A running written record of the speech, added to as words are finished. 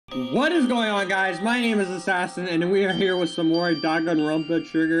What is going on, guys? My name is Assassin, and we are here with some more Danganronpa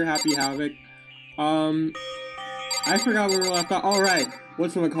Trigger Happy Havoc. I forgot where we left off. All right,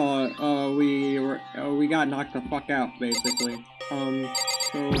 whatchamacallit? We got knocked the fuck out, basically. So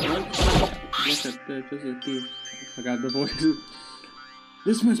let's look at this. This is a key. I got the voice.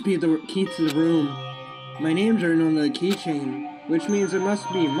 This must be the key to the room. My name's written on the keychain, which means it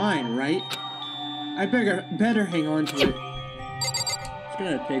must be mine, right? I better hang on to it. It's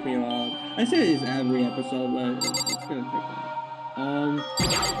gonna take me a while. I say this every episode, but it's gonna take a while.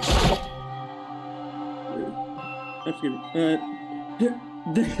 Excuse me.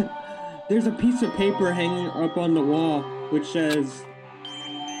 There's a piece of paper hanging up on the wall, which says,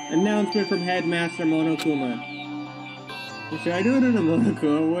 announcement from Headmaster Monokuma. Should I do it in a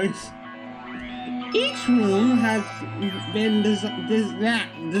Monokuma voice? Each room has been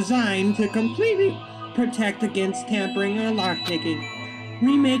designed to completely protect against tampering or lockpicking.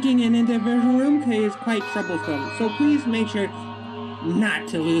 Remaking an individual room key is quite troublesome, so please make sure not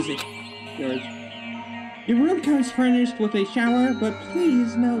to lose it. George. The room comes furnished with a shower, but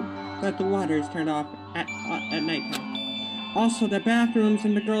please note that the water is turned off at nighttime. Also, the bathrooms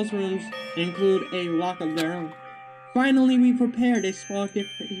and the girls' rooms include a lock of their own. Finally, we prepared a small gift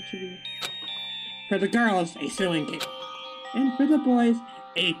for each of you. For the girls, a sewing kit. And for the boys,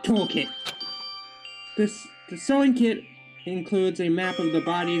 a toolkit. The sewing kit includes a map of the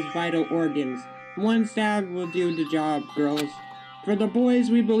body's vital organs. One stab will do the job, girls. For the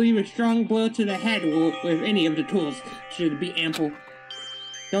boys, we believe a strong blow to the head with any of the tools should be ample.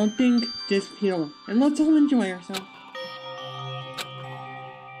 Don't think, just feel, and let's all enjoy ourselves.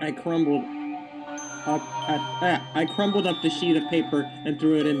 I crumbled up the sheet of paper and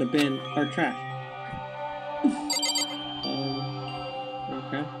threw it in the bin, or trash.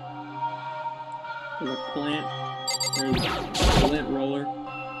 Okay. There's a plant. There's a lint roller.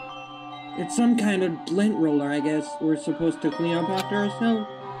 It's some kind of lint roller, I guess. We're supposed to clean up after ourselves.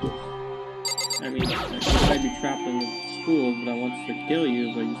 I mean, you might be trapped in the school that wants to kill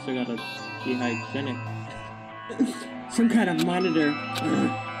you, but you still gotta be hygienic. Some kind of monitor.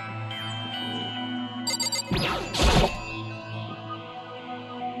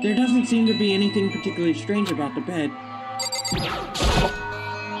 There doesn't seem to be anything particularly strange about the bed.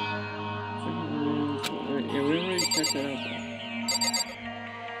 Yeah, we already checked that out.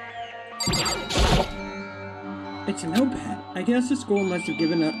 It's a notepad. I guess the school must have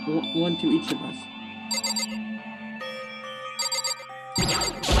given one to each of us.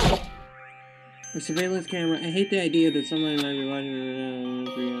 A surveillance camera. I hate the idea that someone might be watching.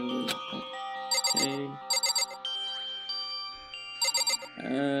 Okay.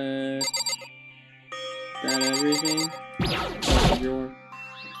 Got everything? Oh, the drawer.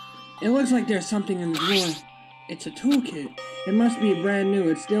 It looks like there's something in the drawer. It's a toolkit. It must be brand new.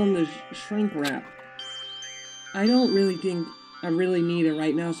 It's still in the shrink wrap. I don't really think I really need it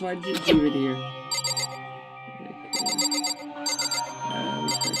right now, so I just leave it here.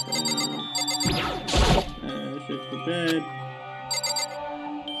 Let's fix the bed.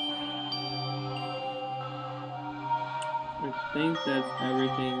 I think that's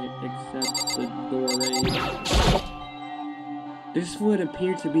everything except the doorway. This would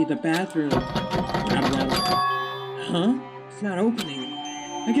appear to be the bathroom. Huh? It's not opening.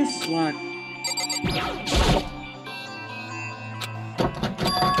 I guess it's locked.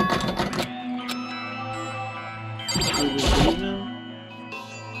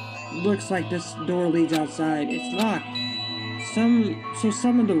 Looks like this door leads outside. It's locked. So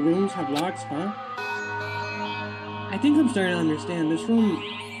some of the rooms have locks, huh? I think I'm starting to understand. This room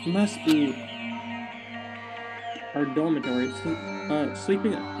must be our dormitory.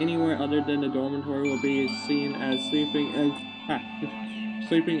 Sleeping anywhere other than the dormitory will be seen as sleeping in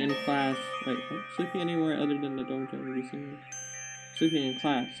class. Wait, sleeping anywhere other than the dormitory will be seen as sleeping in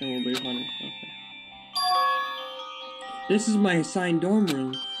class and will be punished. Okay. This is my assigned dorm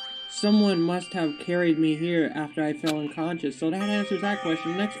room. Someone must have carried me here after I fell unconscious. So that answers that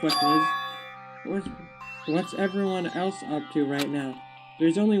question. Next question is, what's everyone else up to right now?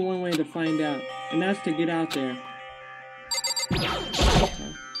 There's only one way to find out, and that's to get out there.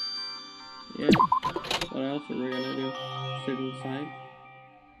 Okay. Yeah. What else are we gonna do? Sit inside?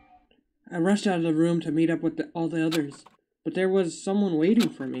 I rushed out of the room to meet up with all the others, but there was someone waiting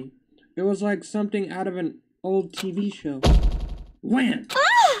for me. It was like something out of an old TV show. Wham!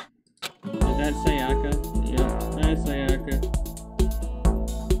 Ah! Is that Sayaka? Yeah, that's Sayaka.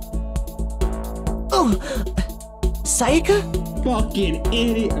 Oh! Sayaka? Fucking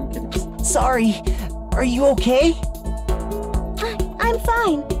idiot! I'm kidding. Sorry. Are you okay? I'm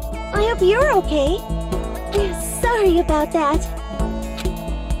fine. I hope you're okay. Sorry about that.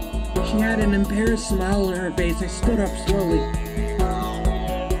 She had an embarrassed smile on her face. I stood up slowly.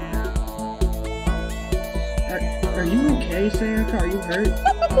 Are you okay, Sayaka? Are you hurt?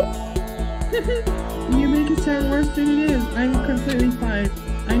 You make it sound worse than it is. I'm completely fine.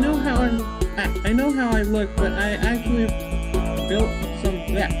 I know how I look, but I actually built some.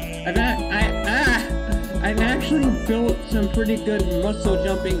 I've actually built some pretty good muscle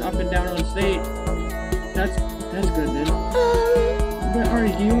jumping up and down on stage. That's good then. But are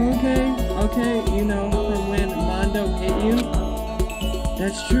you okay? Okay, you know, from when Mondo hit you?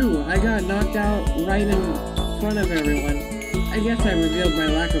 That's true. I got knocked out right in front of everyone. I guess I revealed my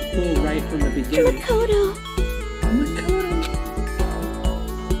lack of cool right from the beginning. Makoto!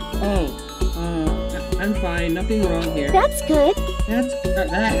 Oh, I'm fine. Nothing wrong here. That's good.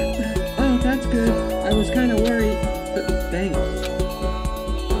 Oh, that's good. I was kind of worried, but thanks.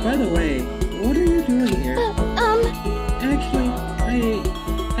 By the way, what are you doing here? Actually,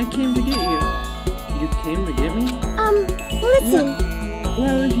 I came to get you. You came to get me? Listen.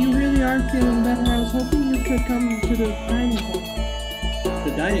 Well, if you really are feeling better, I was hoping you could come to the dining hall.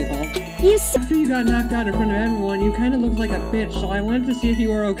 The dining hall? After you got knocked out in front of everyone, you kind of looked like a bitch, so I wanted to see if you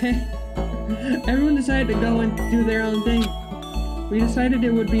were okay. Everyone decided to go and do their own thing. We decided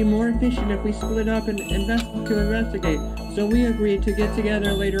it would be more efficient if we split up and investigate. So we agreed to get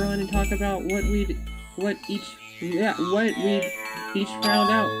together later on and talk about what we'd each found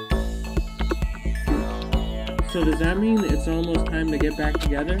out. So does that mean it's almost time to get back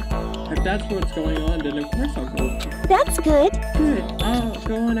together? If that's what's going on, then of course I'll go with you. That's good. Good. I'll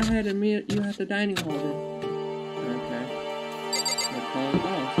go on ahead and meet you at the dining hall then. Okay. Oh,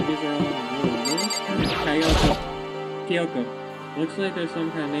 so these are all little rooms? Kyoko. Looks like there's some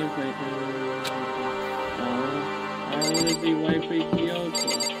kind of nameplate here. I want to see wifey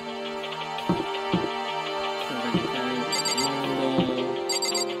Kyoko.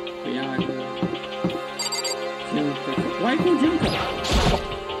 Waifu Junko!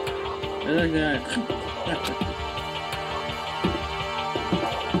 I like that.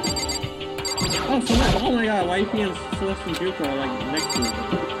 Oh my god, Wifey and Celeste and Junko are like next to each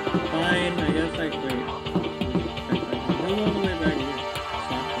other. Fine, I guess wait. Move all the way back here.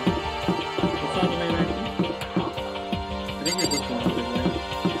 It's all the way back here. I think it's just all the way.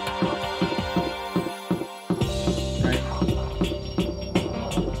 Right.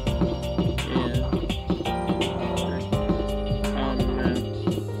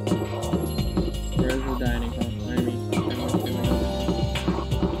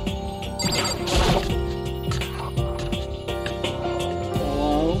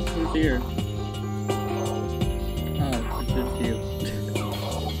 Here. Oh, it's just you.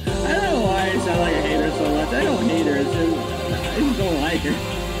 I don't know why I sound like a hater so much. I don't hate her, it's just, I just don't like her.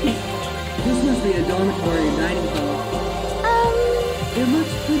 This must be a dormitory dining hall. It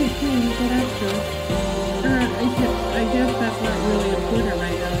looks pretty clean, but that's true. I guess that's not really important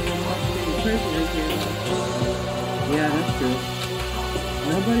right now. The most person is here. Yeah, that's true.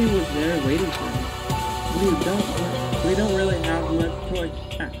 Nobody was there waiting for me. We don't really have much choice.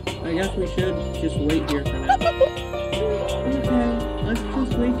 I guess we should just wait here for now. Okay, let's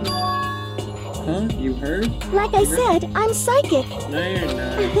just wait here. Huh? You heard? Like I said, I'm psychic. No, you're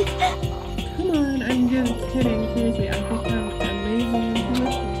not. Come on, I'm just kidding. Seriously, I think I'm amazing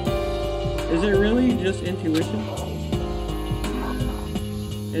intuition. Is it really just intuition?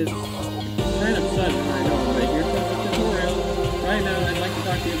 It's kind of sudden, I know, but here's some tutorial. Right now, I'd like to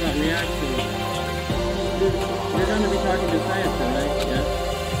talk to you about reactions. You're going to be talking to Sayaka, right? Yeah?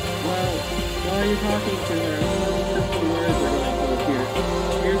 Well, while you're talking to her, some simple words are going to appear.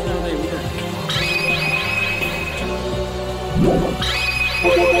 Here's how they work.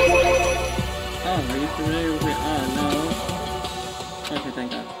 Oh, are you familiar with it? Oh, no. Okay,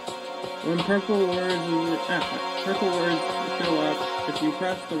 thank God. When purple words show up, if you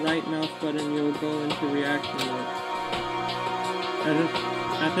press the right mouse button, you'll go into reaction mode.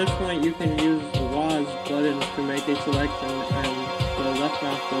 At this point, you can use the WASD buttons to make a selection and the left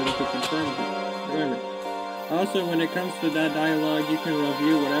mouse button to confirm it. Also, when it comes to that dialogue, you can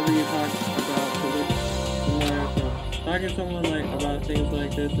review whatever you talk about to look more. Talking to someone about things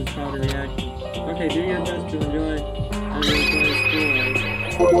like this is called a reaction. Okay, do your best to enjoy school.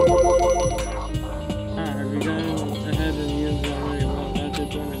 Have you gone ahead and used it already? Well, that's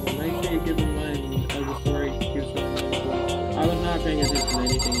just wondering. Make sure you keep in mind of the story you saw. I was not paying attention to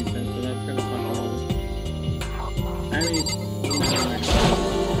anything you said, so that's kind of fucking over. I mean, okay,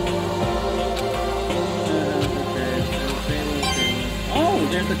 oh,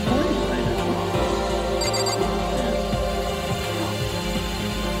 there's a coin behind it.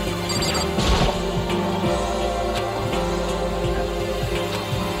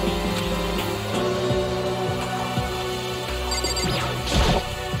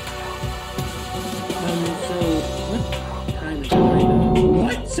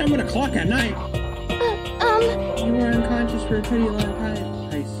 o'clock at night. You were unconscious for a pretty long time.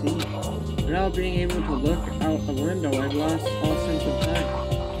 I see. Without being able to look out the window, I've lost all sense of time.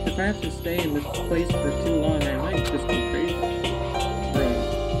 If I have to stay in this place for too long, I might just go crazy.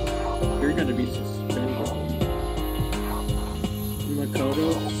 Bro, you're gonna be suspended.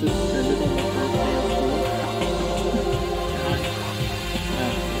 Makoto suspended on the first day of school.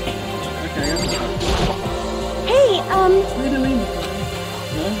 Okay, Hey, By the way,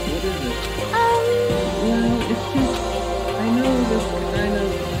 huh? What is it? Well, it's just, I know this kind of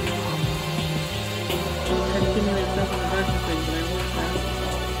continuing stuff in the back of things, but I want to ask.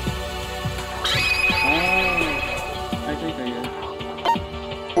 Oh, I think I get it.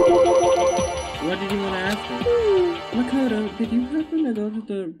 What did you want to ask her? Makoto, did you happen to go to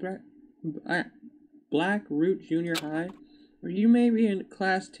the Black Root Junior High? Were you maybe in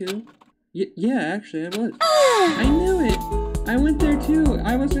class 2? Yeah, actually, I was. I knew it! I went there too.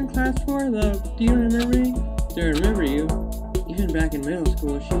 I was in class 4, though. Do you remember me? Do I remember you? Even back in middle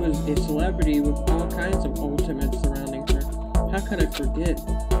school, she was a celebrity with all kinds of ultimates surrounding her. How could I forget?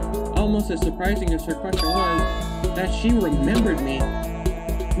 Almost as surprising as her question was, that she remembered me.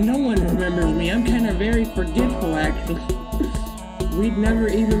 No one remembers me. I'm kind of very forgetful, actually. We'd never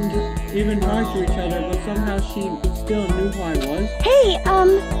even talked to each other, but somehow she still knew who I was. hey,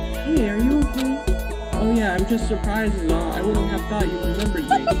 Hey, are you okay? Oh yeah, I'm just surprised as all. I wouldn't have thought you remembered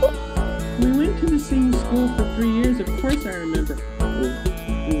me. We went to the same school for 3 years, of course I remember.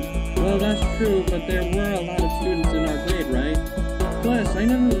 Well, that's true, but there were a lot of students in our grade, right? Plus, I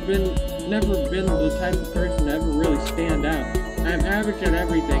never been the type of person to ever really stand out. I'm average at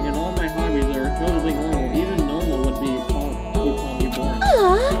everything, and all my hobbies are totally normal. Even normal would call me boring.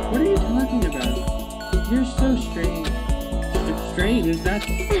 What are you talking about? You're so strange. Strange, is that... She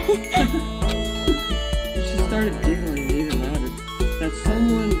started giggling even louder. That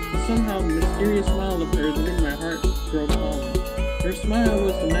somehow mysterious smile of hers made my heart grow calmer. Her smile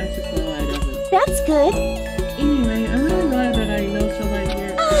was the nicest smile I'd ever. that's good. Anyway, I'm really glad that I know somebody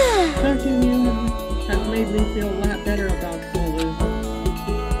here. Talking to you has made me feel a lot better about school.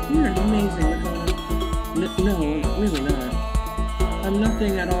 You're amazing, Makoto. No, really not. I'm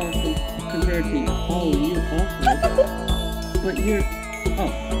nothing at all compared to all of you ultimates. But you're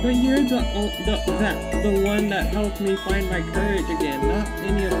the one that helped me find my courage again, not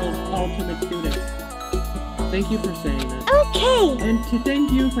any of those ultimate students. Thank you for saying that. Okay. And to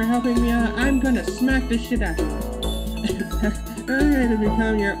thank you for helping me out, I'm gonna smack the shit out of you. I'm gonna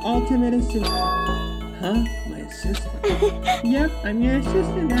become your ultimate assistant. Huh? My assistant? Yep, I'm your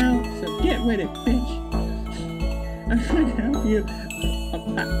assistant now, so get with it, bitch. I'm gonna help you.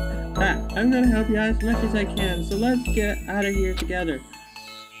 I'm gonna help you out as much as I can, so let's get out of here together.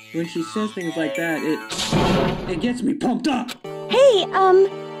 When she says things like that, it gets me pumped up! Hey,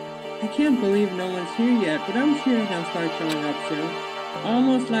 I can't believe no one's here yet, but I'm sure they'll start showing up soon.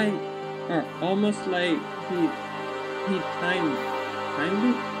 Almost like he timed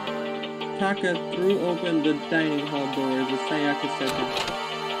it? Taka threw open the dining hall doors as Sayaka said it.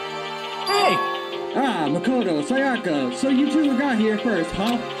 Hey! Ah, Makoto, Sayaka, so you two got here first,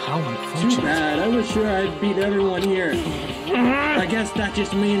 huh? How unfortunate. Too bad, I was sure I'd beat everyone here. I guess that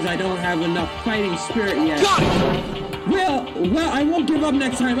just means I don't have enough fighting spirit yet. Got it! Well, I won't give up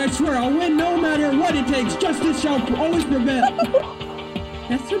next time, I swear I'll win no matter what it takes. Justice shall always prevail.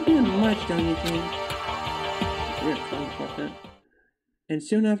 That's a bit much, don't you think? Weird thought about that. And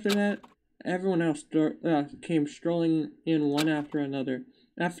soon after that, everyone else came strolling in one after another.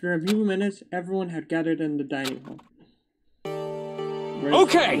 After a few minutes, everyone had gathered in the dining hall.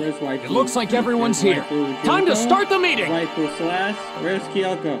 Okay! It looks like everyone's here. Time to start the meeting! Waifu Celeste, where's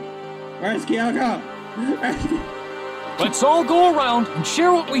Kyoko? Where's Kyoko? Let's all go around and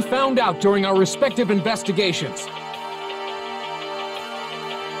share what we found out during our respective investigations.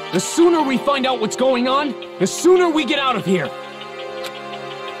 The sooner we find out what's going on, the sooner we get out of here.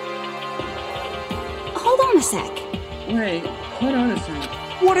 hold on a sec. Wait, hold on a sec.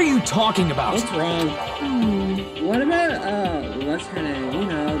 What are you talking about? What's wrong? What about, what's her name? You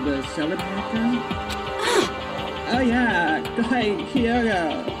know, the soda pop girl? Oh yeah, like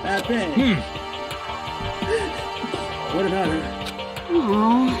Kyoko, that bitch. What about her?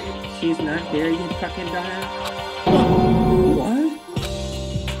 Aww. She's not here, you fucking dumbass. What?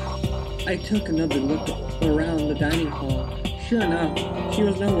 I took another look around the dining hall. Sure enough, she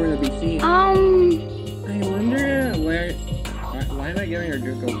was nowhere to be seen. I wonder where... Why am I giving her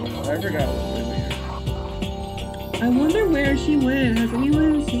Juco points? I forgot what was here. I wonder where she went. Has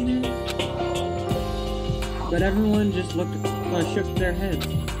anyone seen her? But everyone just shook their heads.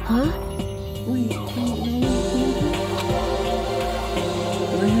 Huh? Wait, no one's seen her?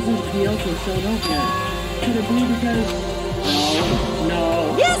 hasn't Kyoko shown up yet? Could it be because...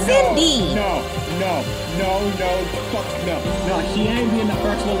 No. Yes, indeed! No, she ain't being the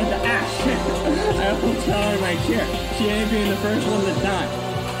first one to die. Ah, shit! I almost fell out of my chair. She ain't being the first one to die.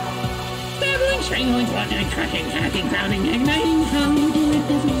 Stabbing, strangling, bludgeoning, crushing, hacking, pounding, igniting. How you do it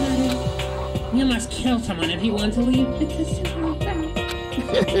doesn't matter. You must kill someone if you want to leave. It's as simple as that.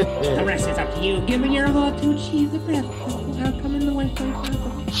 The rest is up to you. Give it your all to achieve the best outcome in the way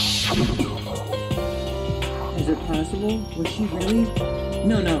possible. Is it possible? Was she really?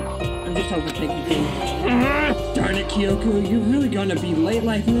 No. I'm just overthinking things. Darn it, Kyoko. You're really gonna be late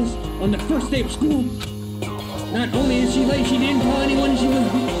like this on the first day of school? Not only is she late, she didn't tell anyone she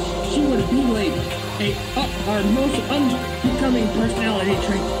would be late. Our most unbecoming personality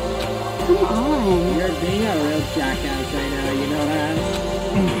trait. Come on. You're being a real jackass right now, you know that?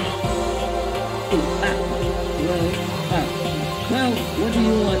 Well, what do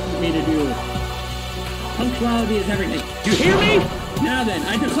you want me to do? Punctuality is everything. You hear me? Now then,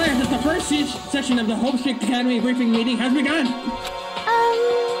 I declare that the first session of the Hope Street Academy briefing meeting has begun!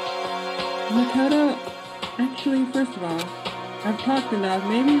 Makoto, actually, first of all, I've talked enough.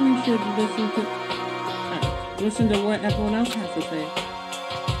 Maybe we should listen to what everyone else has to say.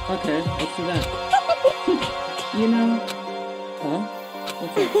 Okay, let's do that. You know... Huh?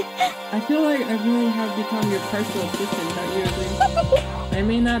 What's up? I feel like I really have become your personal assistant, don't you agree? I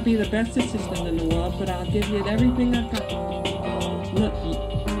may not be the best assistant in the world, but I'll give you everything I've got.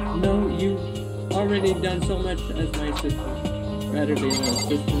 No, you've already done so much as my assistant. Better be an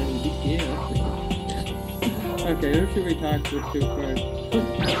assistant in BTS. Okay, who should we talk to first?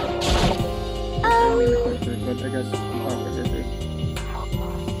 I mean, but I guess we'll talk to her first.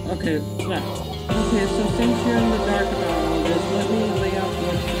 Okay, so since you're in the dark about all this, let me lay out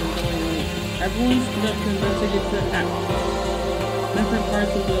what's been going on. Everyone's split up to investigate the different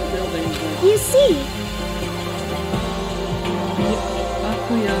parts of the building. You see?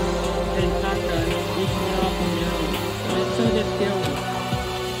 Akuya and Taka each went off on their own, and so did Kyoko.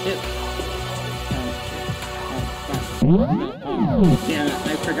 Damn it, I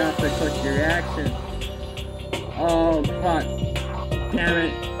forgot to click your reaction. Oh, fuck. Damn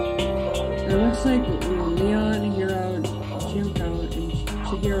it. It looks like Leon, Hiro, Junko, and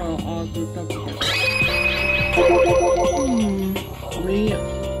Chihiro all grouped up together.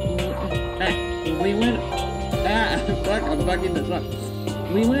 We went... fuck, I'm bugging this up.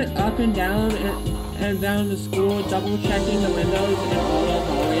 We went up and down the school, double checking the windows and all the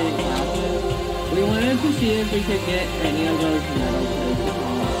hallway and classes. We wanted to see if we could get any of those metal plates.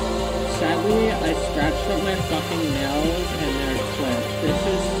 Sadly, I scratched up my fucking nails and they're clipped. This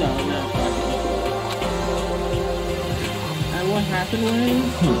is so not fucking cool. And what happened was...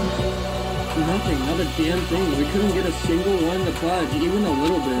 Nothing, not a damn thing. We couldn't get a single one to budge, even a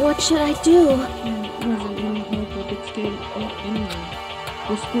little bit. What should I do? There wasn't any hope of escape anyway.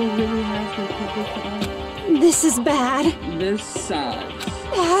 The school really has no people for us. This is bad. This sucks.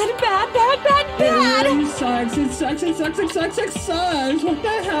 Bad. It really sucks. It sucks. What the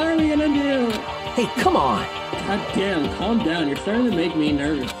hell are we gonna do? Hey, come on! God damn, calm down. You're starting to make me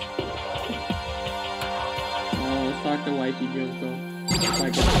nervous. Oh, let's talk to wifey Junko. If I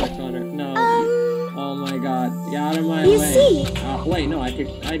can click on her. No. Oh my god. Get out of my way. You see? Wait, no, hold on.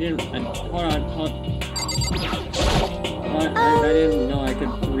 I didn't know I could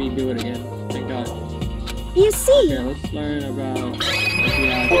redo it again. Thank god. You see? Okay, let's learn about...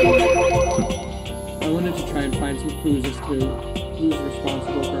 I wanted to try and find some clues as to who's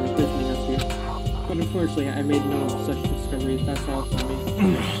responsible for imprisoning us here. But unfortunately, I made no such discoveries. That's all for me.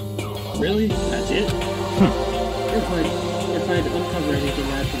 Really? That's it? If I'd uncover anything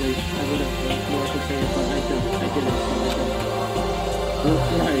naturally, I would have more to say, but I didn't, so I don't.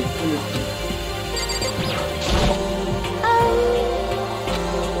 Right, understand.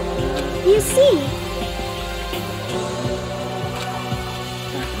 You see?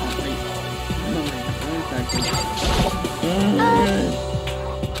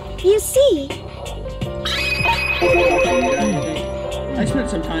 You see? I spent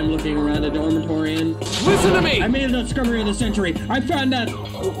some time looking around the dormitory and... Listen to me! I made a discovery of the century. I found that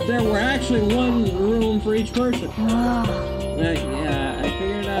there were actually one room for each person. Yeah, I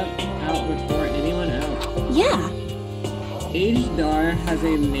figured that out before anyone else. Yeah. Each door has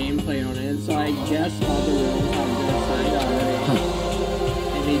a nameplate on it, so I guess all the rooms have been assigned already.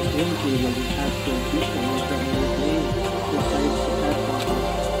 And each room key will be attached to a system with the owner's name, besides the Capcom,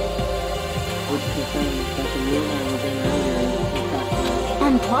 which confirms that the room I was in earlier is in fact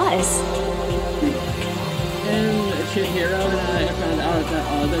mine. And plus... And Chihiro and I found out that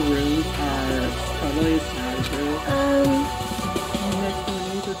all the rooms are totally soundproof. And next door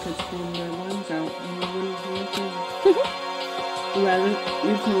neighbors wiper could spoon their lungs out and we wouldn't hear a thing. Well,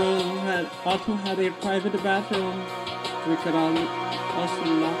 each room also had a private bathroom. We could also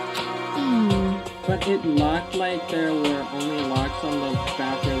lock. But it locked like there were only locks on the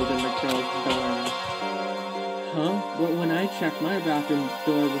bathrooms and the girls' doors. Huh? But when I checked my bathroom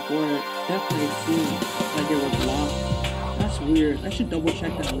door before, it definitely seemed like it was locked. That's weird. I should double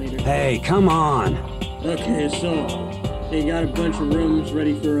check that later. Hey, come on! Okay, so they got a bunch of rooms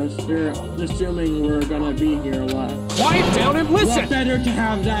ready for us. They're assuming we're gonna be here a while. Quiet down and listen! Well, better to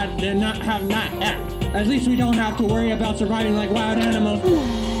have that than not have that. At least we don't have to worry about surviving like wild animals.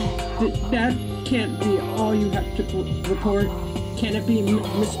 That can't be all you have to report. Can it be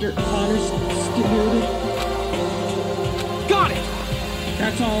Mr. Potter's stupid? Got it!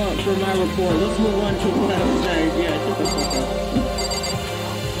 That's all for my report. Let's move on to what I was saying. Yeah, shut the fuck up.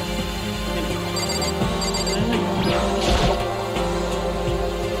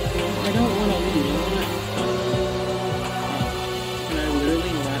 I don't want to leave. Can I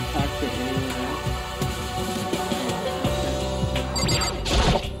literally not talk to anyone else?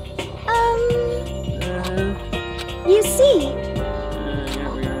 You see. Yeah,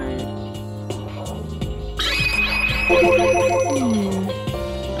 we are right.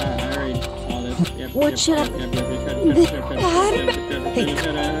 I already saw this. Yep, What should I...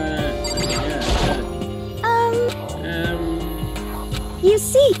 You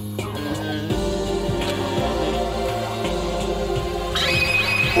see.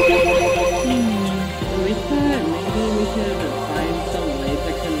 We thought maybe we could find some way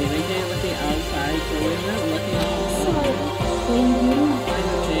to communicate with the outside, so we went looking all over. When you don't find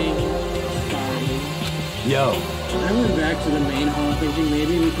a thing, sorry. Yo. I went back to the main hall thinking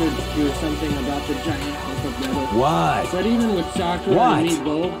maybe we could do something about the giant hunk of metal. What? But even with chocolate and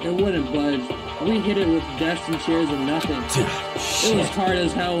meatball, it wouldn't budge. We hit it with desks and chairs and nothing. It was hard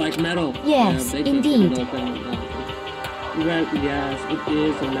as hell, like metal. Yes, yeah, indeed. But yes, it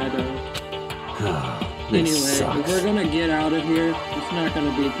is a meadow. Anyway, if we're gonna get out of here, it's not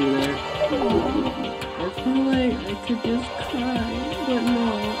gonna be through there. I feel like I could just cry, but no,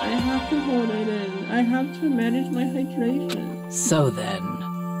 I have to hold it in. I have to manage my hydration. So then...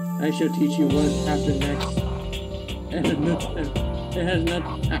 I shall teach you what happened next. And it has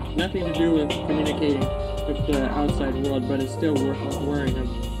nothing to do with communicating with the outside world, but it's still worth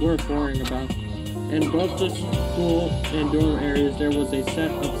worrying about. In both the school and dorm areas, there was a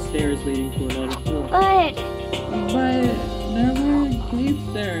set of stairs leading to another floor. But there were gates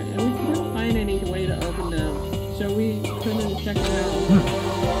there, and we couldn't find any way to open them, so we couldn't check it out.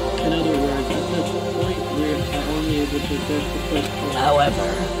 In other words, at this point, we are only able to search the first floor. However...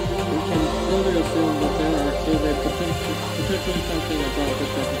 We can further assume that there is a potentially something about the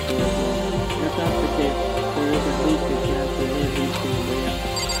second floor. If that's the case, there is at least a chance that it leads to a way out.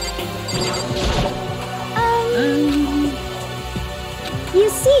 you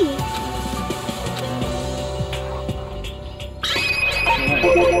see.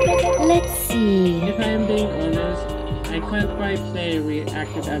 Let's see. If I am being honest, I can't quite say we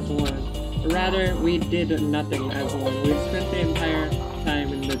acted as one. Rather, we did nothing as one. We spent the entire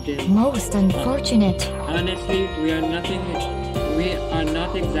time in the dim. Most unfortunate. Honestly, we are not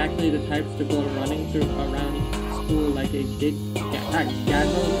exactly the types to go running around school like a big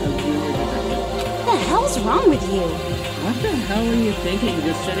gaggle of junior detectives. What the hell's wrong with you? What the hell were you thinking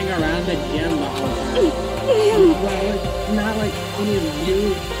just sitting around the gym the whole time? Well, it's not like any of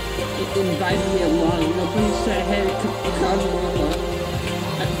you invited me along. Nobody said, hey, come over.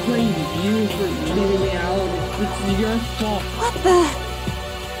 I blame you for leaving me out. It's your fault. What the?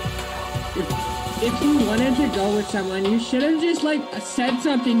 If you wanted to go with someone, you should have just, like, said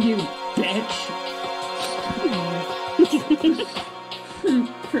something, you bitch.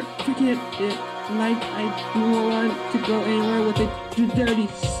 Forget it. Like, I don't want to go anywhere with a dirty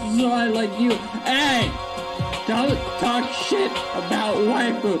slut like you. Hey! Don't talk shit about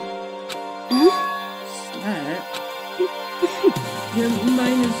waifu. Slut? Your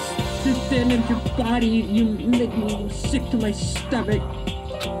mind is too thin and your body, you make me sick to my stomach.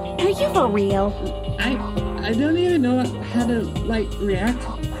 Are you for real? I don't even know how to, like, react.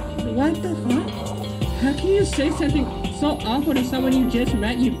 What the fuck? How can you say something so awful to someone you just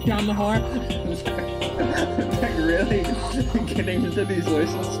met, you dumb whore? I'm like, really? Getting into these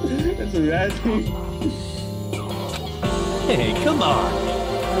voices? It's embarrassing. Hey, come on!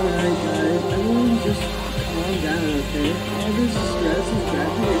 Alright, guys. Everyone just calm down, okay? All this stress is bad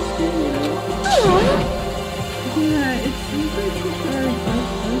for your skin, you know? Yeah, it seems like you're very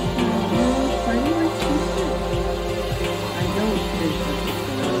fighting my sister. I don't think that's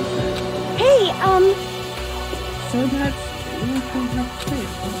what's going on. Hey, So that's what we have to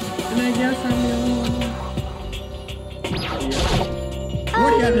say.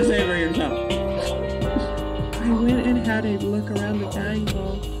 You have to say it for yourself. I went and had a look around the dining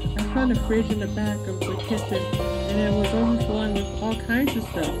hall. I found a fridge in the back of the kitchen, and it was overflowing with all kinds of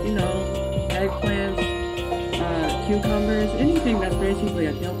stuff. You know, eggplants, cucumbers, anything that's basically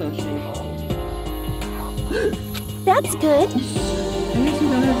a dildo shape. That's good. I guess we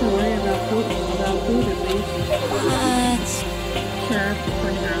don't have to worry about food at least. Sure,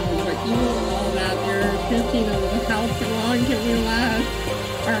 for now, but you all that there are 15 of them. How long can we last?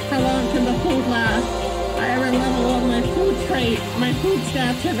 Or how long can the food last? I ever level up my food trait. My food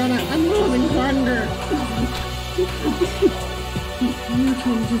stats are gonna... I'm losing hunger. You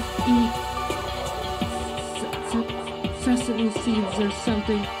can just eat sesame seeds or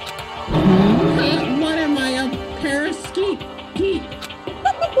something. What am I, a parasite? I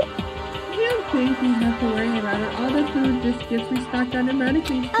don't think we have to worry about it. All the food just gets restocked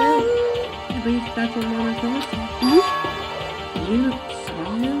automatically. At least that's what Monokuma said. You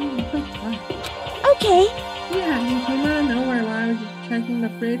saw him? What the fuck? Okay. Yeah, he came out of nowhere while I was checking the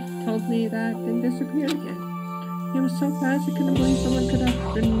fridge, told me that, then disappeared again. He was so fast I couldn't believe someone could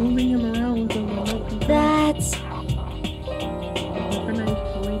have been moving him around with a remote control. That's... Organized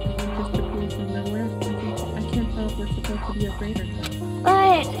toy that just appeared from nowhere. I can't tell if we're supposed to be afraid or not.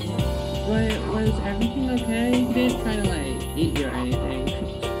 But... Was everything okay? He didn't try to, like, eat you or anything.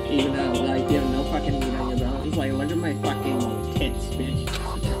 Even though, like, you have no fucking meat on your belt. He's like, look at my fucking tits, bitch.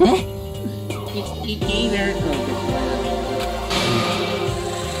 Eat either. Oh,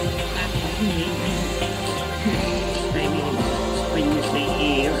 when you say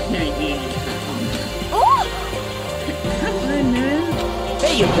ew, come on, man.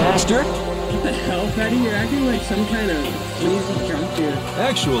 Hey, you bastard! What the hell, Freddy? You're acting like some kind of sleazy drunk dude.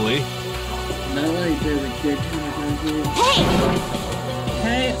 Actually, Not like there's a good kind of drunk dude. Hey!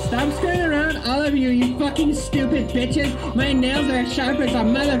 Hey, stop screwing around, all of you, you fucking stupid bitches! My nails are as sharp as a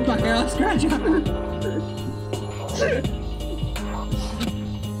motherfucker, I'll scratch up!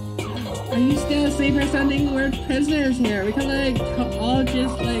 Are you still asleep or something? We're prisoners here. We can, like, all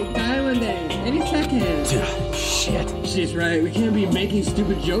just, like, die one day. Any second. Shit. She's right. We can't be making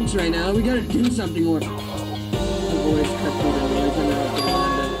stupid jokes right now. We gotta do something more. The voice cut through the noise and out the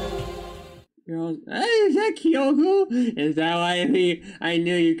window. You're all, hey, is that Kyoko? Is that why I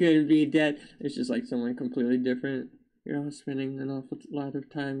knew you couldn't be dead? It's just like someone completely different. You're all spending an awful lot of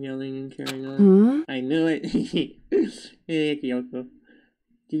time yelling and carrying on. I knew it. Hey, Kyoko.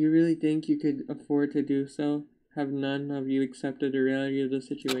 Do you really think you could afford to do so? Have none of you accepted the reality of the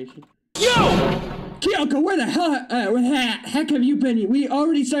situation? Yo! Kyoko, where the heck have you been? We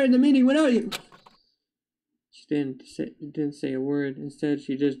already started the meeting without you. She didn't say a word. Instead,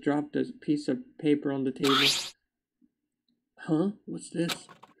 she just dropped a piece of paper on the table. Huh? What's this?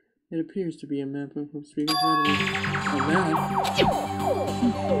 It appears to be a map of Speaker's Academy. A map?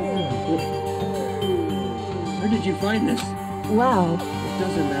 Where did you find this? Wow. It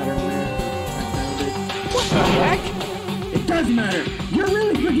doesn't matter where. I found it. What the heck? It does matter! You're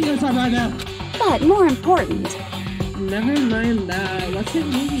really freaking us out right now! But more important, Never mind that. What's it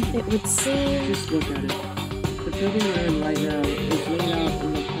mean? it would seem... Just look at it. The building we're in right now is laid out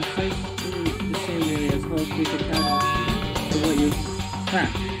in precisely the same way as Whole Creek Academy.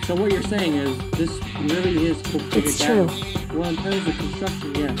 So what you're saying is, this really is Whole Creek It's Academy. true. Well, in terms of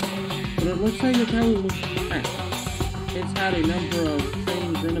construction, yes. But it looks like the tower was cracked. It's had a number of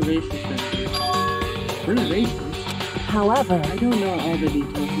strange renovations done. Renovations? However... I don't know all the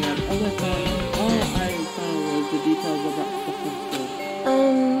details yet. All I found was the details about the hospital.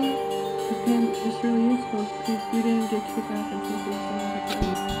 But then, this really is Whole Creek. We didn't get kicked out until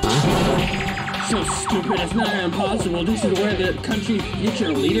so stupid, it's not impossible. This is where the country's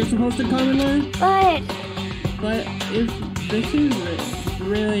future leader's supposed to come and learn? But if this is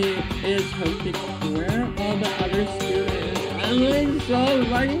really is Whole Creek, where are all the other students? I'm really so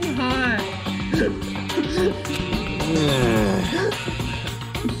fucking hot!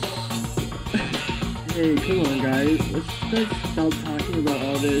 Hey, come on guys, let's just stop talking about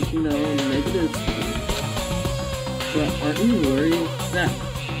all this, negative stuff. But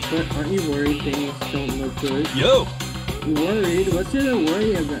aren't you worried things don't look good? Yo! Worried? What's there to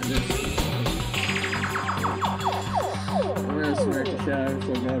worry about this? I'm gonna smack the shit out of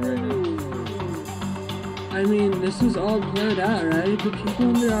so bad right now. I mean, this is all planned out, right? The people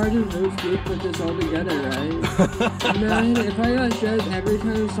in the artist roast group put this all together, right? Man, if I got judged every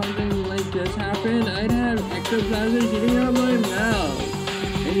time something like this happened, I'd have ectoplasm shooting out my mouth.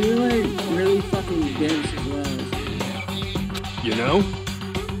 And you're like really fucking dense as well. You know?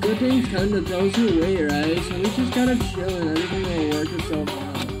 Good things come to those who wait, right? So we just gotta chill and everything will work itself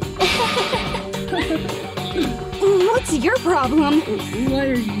out. What's your problem? Why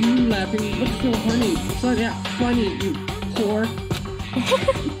are you laughing? What's so funny? It's not that funny, you whore.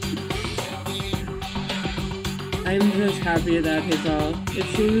 I'm just happy that it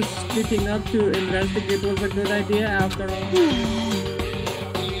seems sticking up to investigate was a good idea after all.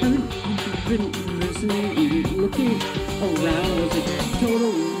 Haven't you been listening? Looking around was a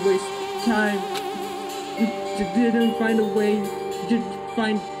total waste of time. We didn't find a way to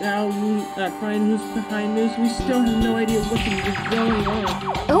find out find who's behind this. We still have no idea what is going on.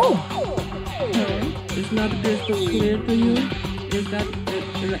 Oh! It's not crystal clear to you? Is that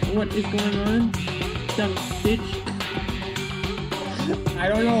what is going on? Dumb bitch. I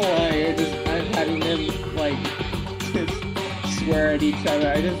don't know why, I'm having them, like, just swear at each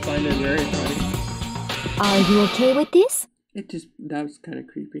other. I just find it very funny. Are you okay with this? That was kind of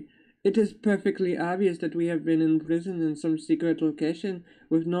creepy. It is perfectly obvious that we have been in prison in some secret location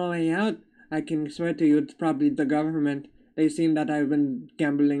with no way out. I can swear to you it's probably the government. They seem that I've been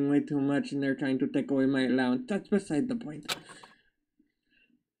gambling way too much and they're trying to take away my allowance. That's beside the point.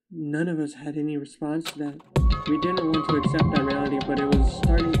 None of us had any response to that. We didn't want to accept that reality, but it was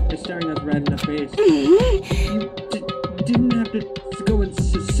staring us right in the face. You didn't have to go and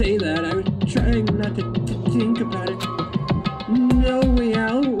say that. I was trying not to think about it. No way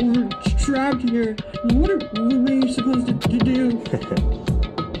out. We're trapped here. What are we supposed to do?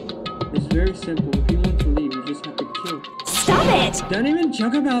 It's very simple. If you want to leave, you just have to kill. Stop it! Don't even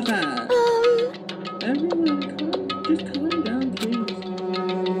joke about that. Everyone, just calm down, please.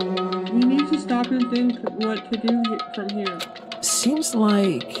 We need to stop and think what to do from here. Seems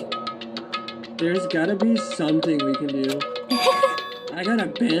like... There's gotta be something we can do. I got a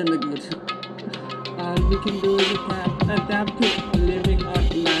band to go to. All we can do is adapt to living our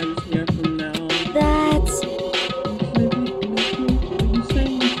lives here from now on. That's... Are you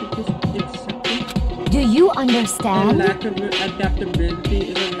saying we should just accept it? Do you A understand? lack of adaptability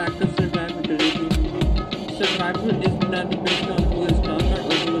is a lack of survivability. Survival is not based on who is stronger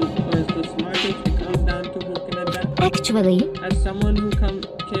or who is the smartest. It comes down to who can adapt. Actually, As someone who come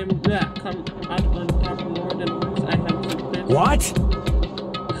out on top more than once, I have some. What?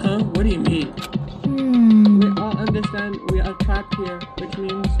 Huh? What do you mean? We all understand we are trapped here, which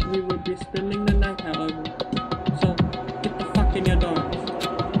means we would be spending the night, however. So, get the fuck in your doors.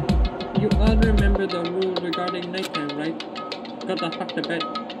 You all remember the rule regarding nighttime, right? Got the fuck to bed.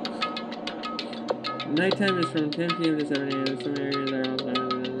 Nighttime is from 10 p.m. to 7 a.m. Some areas are also...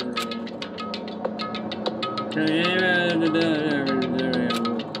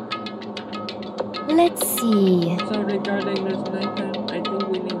 let's see. So regarding this nighttime, I think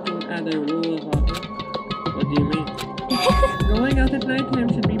we need to add a rule about it. What do you mean? Going out at nighttime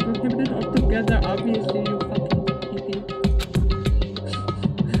should be prohibited altogether, obviously, you fucking idiot.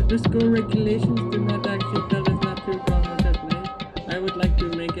 The school regulations do not actually tell us not to go out at night. I would like to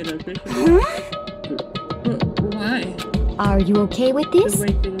make it official. But why? Are you okay with The this?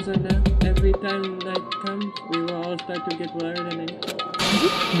 way things are now, every time night comes, we will all start to get worried and anxious.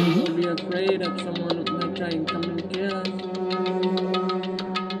 We will be afraid of someone might try and come and kill us.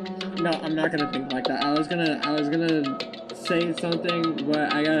 No, I'm not gonna think like that. I was gonna say something,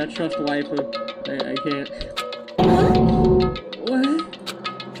 but I gotta trust waifu. I can't. What?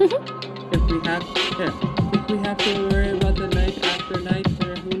 If we have to worry about the night after night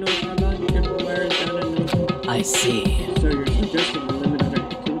for who knows how long, if we wear it down and no. I see. So you're suggesting the limit of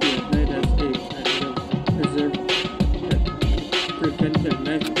activity at night as a preventive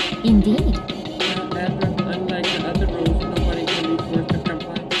measure. Indeed. However, unlike the other rules, nobody can be forced to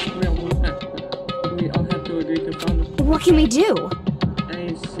comply. We all have to agree to follow. What can we do? I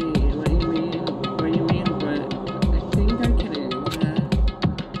see what you mean, but I think I can answer that.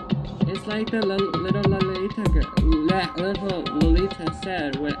 It's like the little Lolita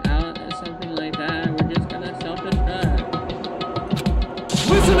said, without something like that, we're just gonna self-destruct.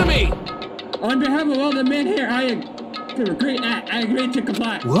 Listen to me! On behalf of all the men here, I agree to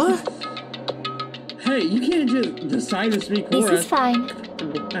comply. What? Hey, you can't just decide to speak for This us. is fine.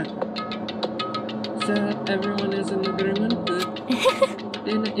 So everyone is in agreement? Good.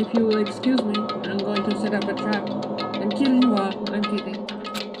 Then if you will excuse me, I'm going to set up a trap and kill you all. I'm kidding.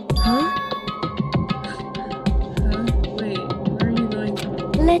 Huh? Wait, where are you going?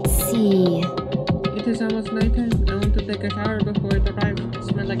 Let's see. It is almost nighttime. I want to take a shower before it arrives. I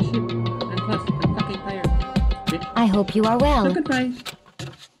smell like shit. And plus, I'm fucking tired. Bitch. I hope you are So well. goodbye.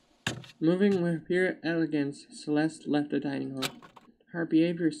 Moving with pure elegance, Celeste left the dining hall. Her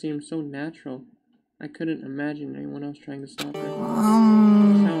behavior seemed so natural. I couldn't imagine anyone else trying to stop her. So,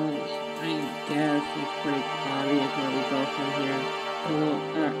 I guess it's pretty obvious where we go from here.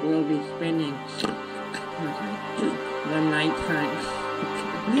 We'll be spending The night time.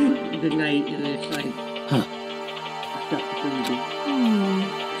 The night, and it's like...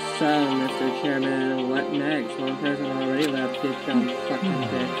 So, Mr. Chairman, what next? One person already left, this dumb fucking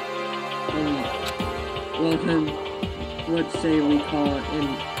bitch. Well then, let's say we call it an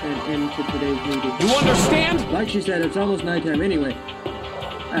end to today's meeting. You understand? Like she said, it's almost nighttime anyway.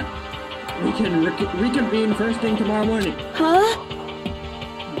 We can reconvene first thing tomorrow morning. Huh?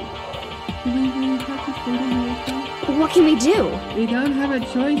 What can we do? We don't have a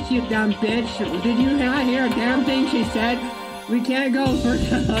choice, you dumb bitch. Did you not hear a damn thing she said? We can't go for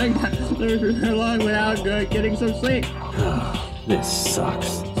long without getting some sleep. This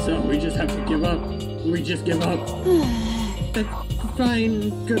sucks. So we just have to give up. We just give up. That's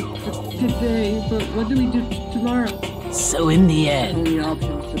fine, good day, but what do we do tomorrow? So in the end... Only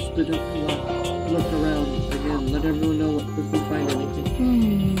option is to split up and look around again. Let everyone know if we find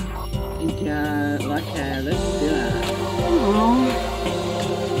anything. Yeah, okay, let's do that.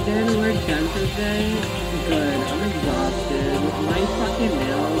 Then we're done for today. Good, I'm exhausted. My fucking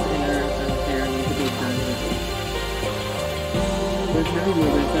nails and our hair need to be done with. There's no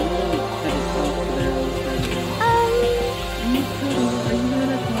movements. Everyone had to talk to their own friends. Are you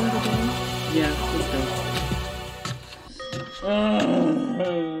gonna call it a day? Yeah, let's go.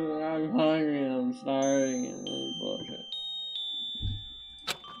 I'm hungry, I'm starving, and bullshit.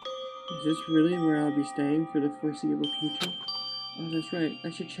 Is this really where I'll be staying for the foreseeable future? Oh, that's right. I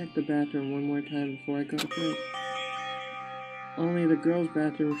should check the bathroom one more time before I go to bed. Only the girls'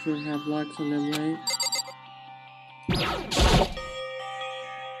 bathroom should have locks on them, right?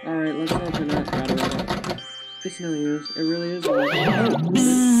 Alright, let's open that battery up. It's no use. It really is locked.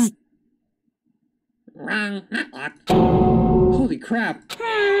 Oh! Wrong. Not locked. Holy crap.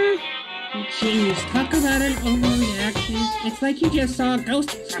 Jeez, talk about an overreaction. It's like you just saw a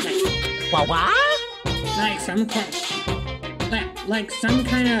ghost or something. What? Like some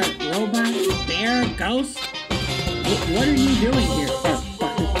kind of robot, bear, ghost? What are you doing here?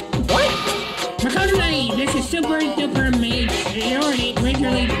 What? Makoto Naegi, this is super duper amazing. Already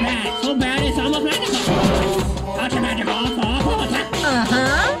majorly bad. So bad it's almost magical. Ultra magical, awful attack.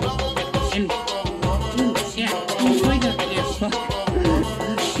 And yeah, in point of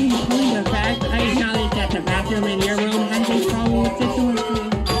fact, I acknowledge that the bathroom in your room has a problem with the door.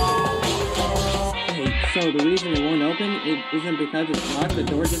 So the reason it won't open isn't because it's locked, the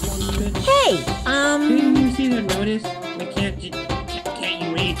door just won't fit? Hey, Didn't you see the notice? Can't you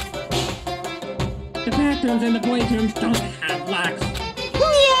read? The bathrooms and the boys' rooms don't have locks.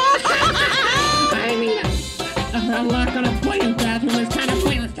 I mean, a lock on a boys' bathroom is kind of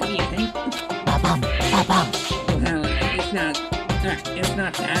pointless, don't you think? Well, it's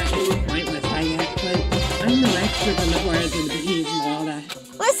not that pointless, I guess, but I'm no expert on the words and the bees and all that.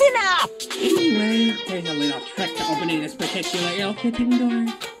 listen up! Anyway, there's a little trick to opening this particular ill-fitting door.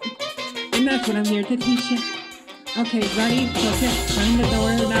 And that's what I'm here to teach you. Okay, ready? So just turn the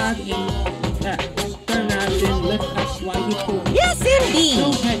doorknob and lift up while you pull. Yes, indeed! Go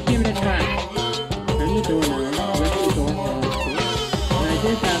ahead, give it a try. Turn the doorknob, lift the door while you pull. When I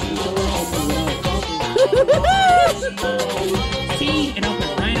did that, the door opened without opening. See? It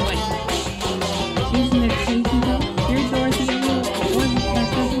opened right away. Isn't it crazy though? Your door's the only one that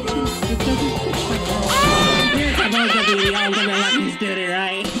doesn't fit. It doesn't fit like that. You're supposed to be the ultimate lucky student,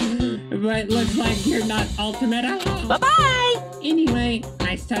 right? But looks like you're not ultimate at all. Bye-bye! Anyway,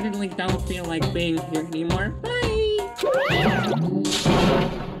 I suddenly don't feel like being here anymore. Bye!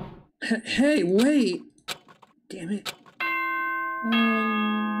 Hey, wait! Damn it.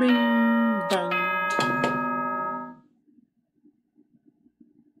 Bing, bong.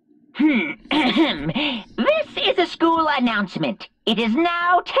 This is a school announcement. It is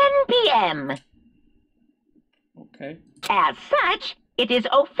now 10 p.m. Okay. As such, it is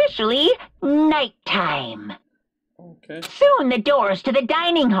officially nighttime. Okay. Soon the doors to the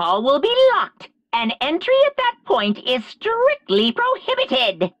dining hall will be locked, and entry at that point is strictly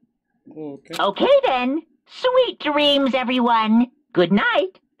prohibited. Okay. Okay then. Sweet dreams, everyone. Good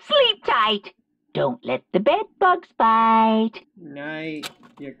night. Sleep tight. Don't let the bed bugs bite. Night,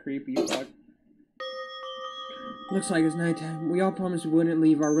 you creepy fuck. Looks like it's nighttime. We all promised we wouldn't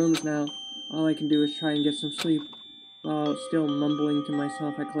leave our rooms now. All I can do is try and get some sleep. While still mumbling to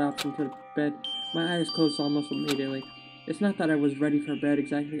myself, I collapsed into the bed. My eyes closed almost immediately. It's not that I was ready for bed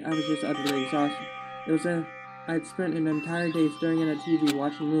exactly, I was just utterly exhausted. It was I'd spent an entire day staring at a TV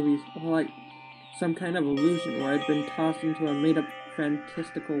watching movies, or like some kind of illusion where I'd been tossed into a made-up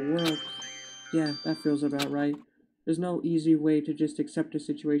fantastical world. Yeah, that feels about right. There's no easy way to just accept a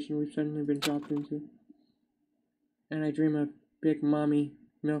situation we've suddenly been dropped into. And I dream of Big Mommy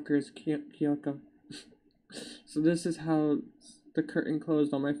Milker's Kyoko. So this is how the curtain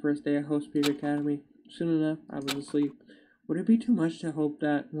closed on my first day at Host Peak Academy. Soon enough, I was asleep. Would it be too much to hope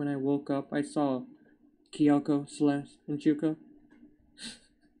that when I woke up, I saw Kyoko, Celeste, and Chuko?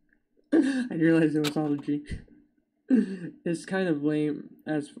 I realized it was all a dream. It's kind of lame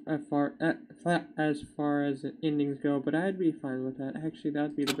as far as endings go, but I'd be fine with that. Actually,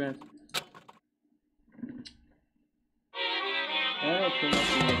 that'd be the best.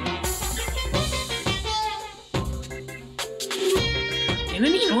 In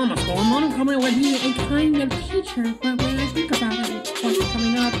an normal school, Monokuma would be a kind of teacher, but when I think about it, what's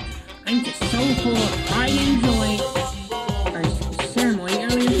coming up, I'm just so full of pride and joy. Our ceremony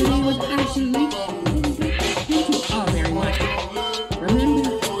earlier today was absolutely thank you all very much.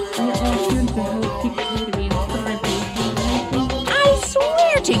 Remember, we're all here to help keep Academy inspired. I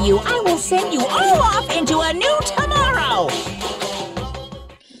swear to you, I will send you all off into a new tomorrow!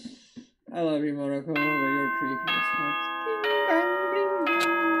 I love you, Monokuma, but you're creepy as fuck.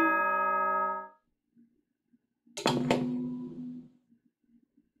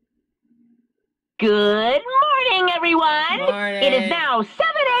 Good morning, everyone! Morning. It is now 7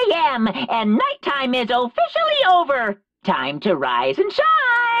 a.m. and nighttime is officially over. Time to rise and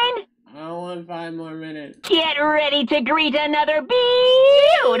shine! I want 5 more minutes. Get ready to greet another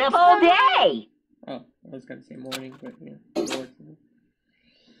beautiful day! Oh, I was gonna say morning, but yeah.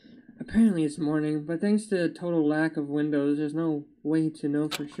 Apparently it's morning, but thanks to the total lack of windows, there's no way to know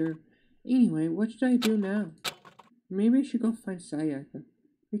for sure. Anyway, what should I do now? Maybe I should go find Sayaka.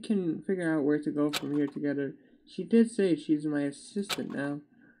 We can figure out where to go from here together. She did say she's my assistant now.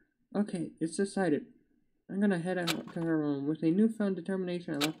 Okay, it's decided. I'm gonna head out to her room. With a newfound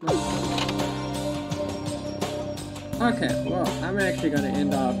determination, I left my room. Okay, well, I'm actually gonna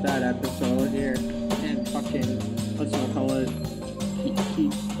end off that episode here. And fucking, what's gonna call it?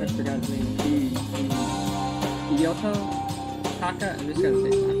 I forgot his name. Kyoko? Taka? I'm just gonna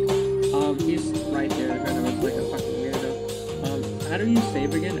say Taka. He's right there, kind of looks like a fucking weirdo. How do you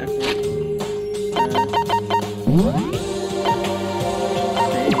save again? F1?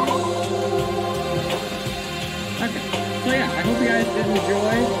 Save. Okay. So yeah, I hope you guys did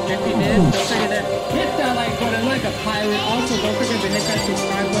enjoy. If you did, don't forget to hit that like button like a pirate. Also, don't forget to hit that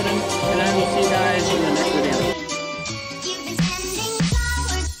subscribe button. And